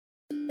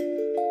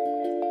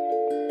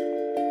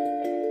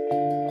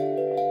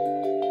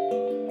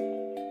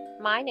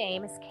My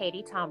name is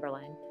Katie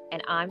Tomberlin,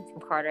 and I'm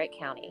from Carteret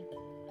County.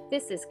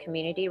 This is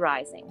Community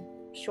Rising,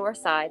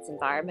 Shoreside's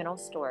environmental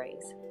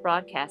stories,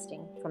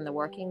 broadcasting from the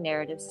Working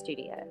Narrative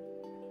Studio.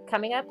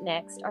 Coming up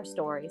next are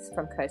stories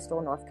from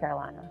coastal North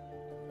Carolina.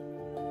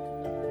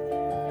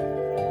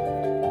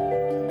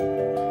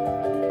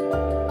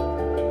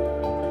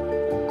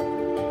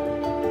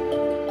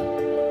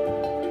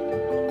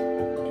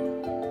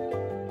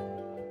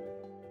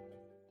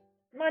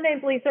 My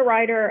name's Lisa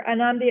Ryder,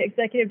 and I'm the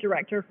Executive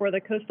Director for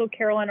the Coastal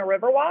Carolina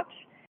River Watch,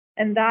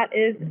 and that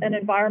is an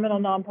environmental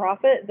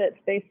nonprofit that's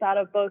based out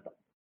of both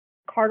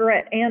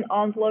Carteret and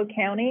Onslow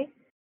County.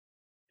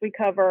 We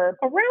cover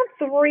around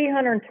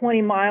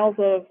 320 miles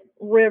of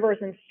rivers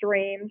and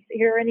streams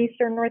here in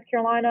eastern North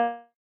Carolina.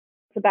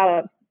 It's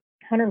about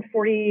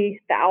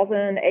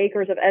 140,000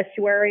 acres of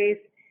estuaries,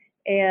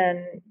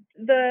 and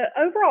the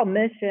overall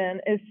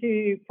mission is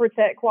to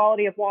protect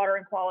quality of water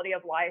and quality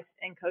of life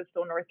in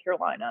coastal North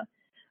Carolina.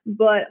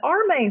 But our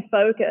main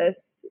focus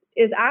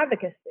is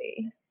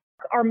advocacy.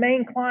 Our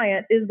main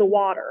client is the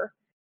water.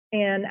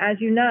 And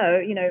as you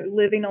know,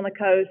 living on the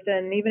coast,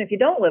 and even if you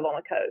don't live on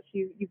the coast,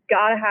 you've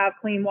got to have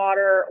clean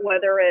water,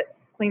 whether it's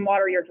clean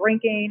water you're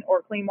drinking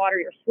or clean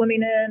water you're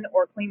swimming in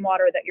or clean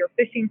water that you're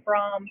fishing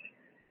from.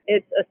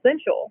 It's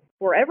essential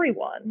for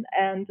everyone.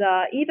 And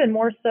even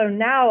more so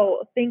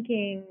now,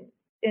 thinking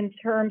in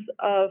terms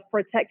of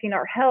protecting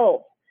our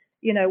health,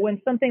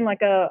 when something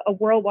like a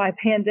worldwide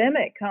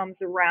pandemic comes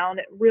around,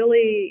 it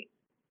really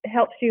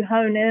helps you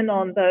hone in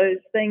on those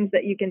things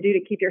that you can do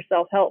to keep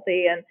yourself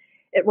healthy. And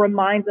it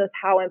reminds us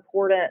how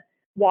important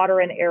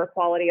water and air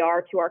quality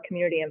are to our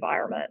community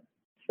environment.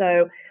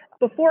 So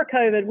before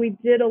COVID, we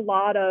did a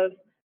lot of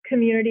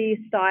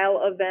community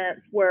style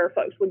events where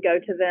folks would go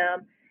to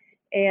them.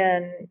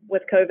 And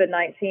with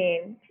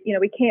COVID-19,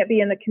 we can't be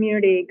in the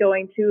community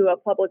going to a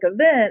public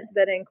event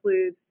that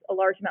includes a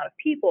large amount of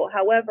people.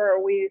 However,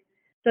 we've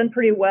done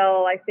pretty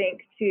well, I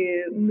think,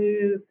 to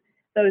move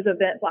those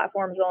event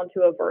platforms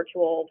onto a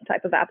virtual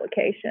type of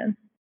application.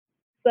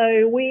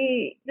 So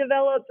we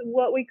developed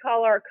what we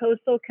call our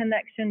Coastal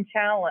Connection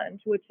Challenge,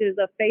 which is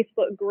a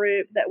Facebook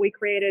group that we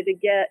created to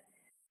get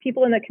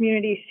people in the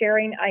community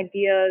sharing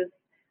ideas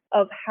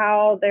of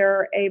how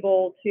they're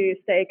able to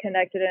stay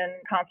connected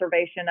in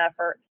conservation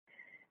efforts.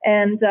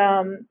 And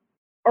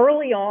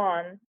early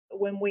on,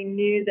 when we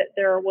knew that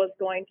there was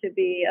going to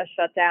be a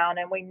shutdown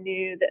and we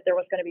knew that there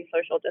was going to be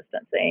social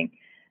distancing,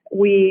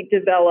 we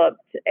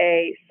developed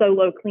a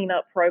solo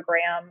cleanup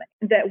program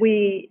that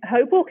we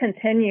hope will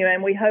continue,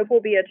 and we hope will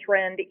be a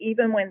trend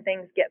even when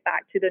things get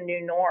back to the new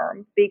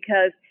norm,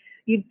 because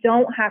you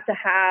don't have to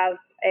have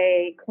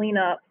a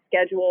cleanup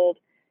scheduled.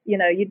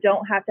 You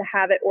don't have to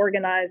have it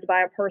organized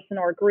by a person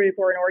or a group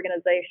or an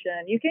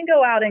organization. You can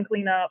go out and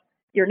clean up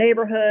your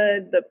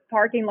neighborhood, the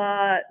parking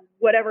lot,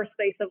 whatever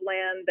space of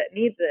land that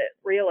needs it,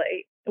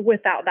 really,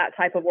 without that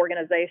type of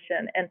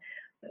organization. And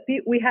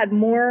we had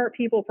more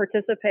people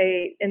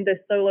participate in this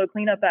solo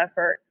cleanup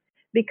effort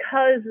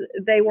because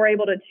they were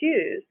able to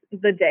choose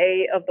the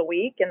day of the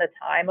week and the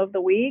time of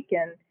the week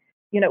and,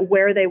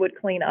 where they would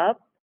clean up.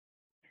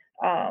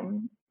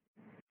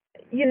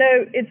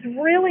 It's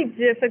really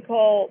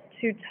difficult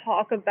to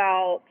talk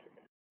about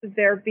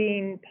there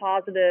being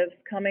positives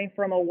coming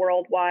from a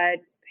worldwide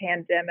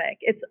pandemic.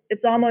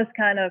 It's almost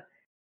kind of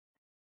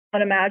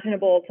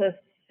unimaginable to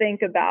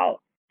think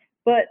about,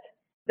 but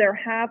there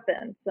have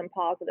been some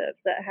positives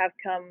that have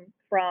come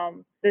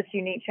from this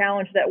unique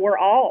challenge that we're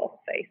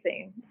all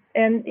facing.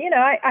 And,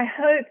 I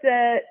hope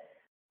that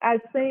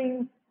as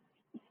things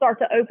start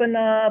to open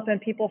up and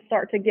people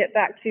start to get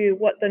back to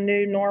what the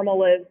new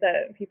normal is,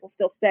 that people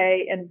still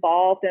stay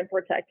involved in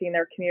protecting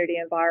their community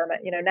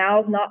environment.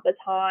 Now is not the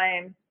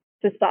time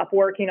to stop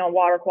working on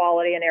water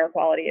quality and air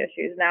quality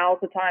issues. Now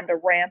is the time to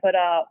ramp it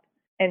up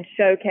and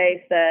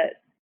showcase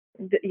that,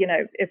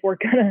 if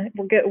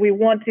we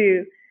want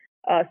to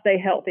stay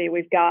healthy,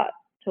 we've got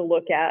to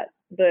look at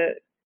the,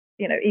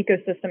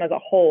 ecosystem as a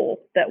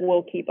whole that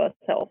will keep us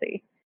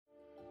healthy.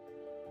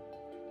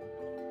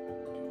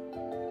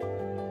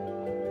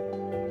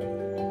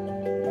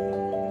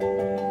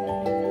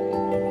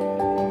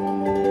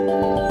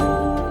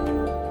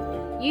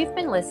 You've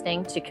been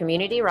listening to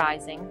Community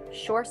Rising,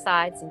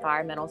 Shoreside's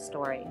environmental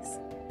stories.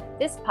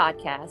 This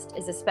podcast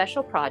is a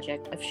special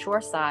project of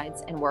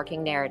Shoreside's and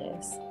Working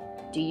Narratives.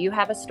 Do you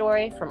have a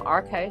story from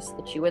our coast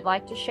that you would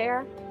like to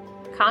share?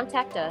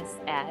 Contact us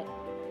at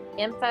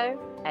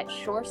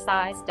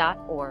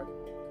info@shoresides.org.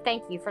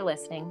 Thank you for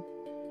listening.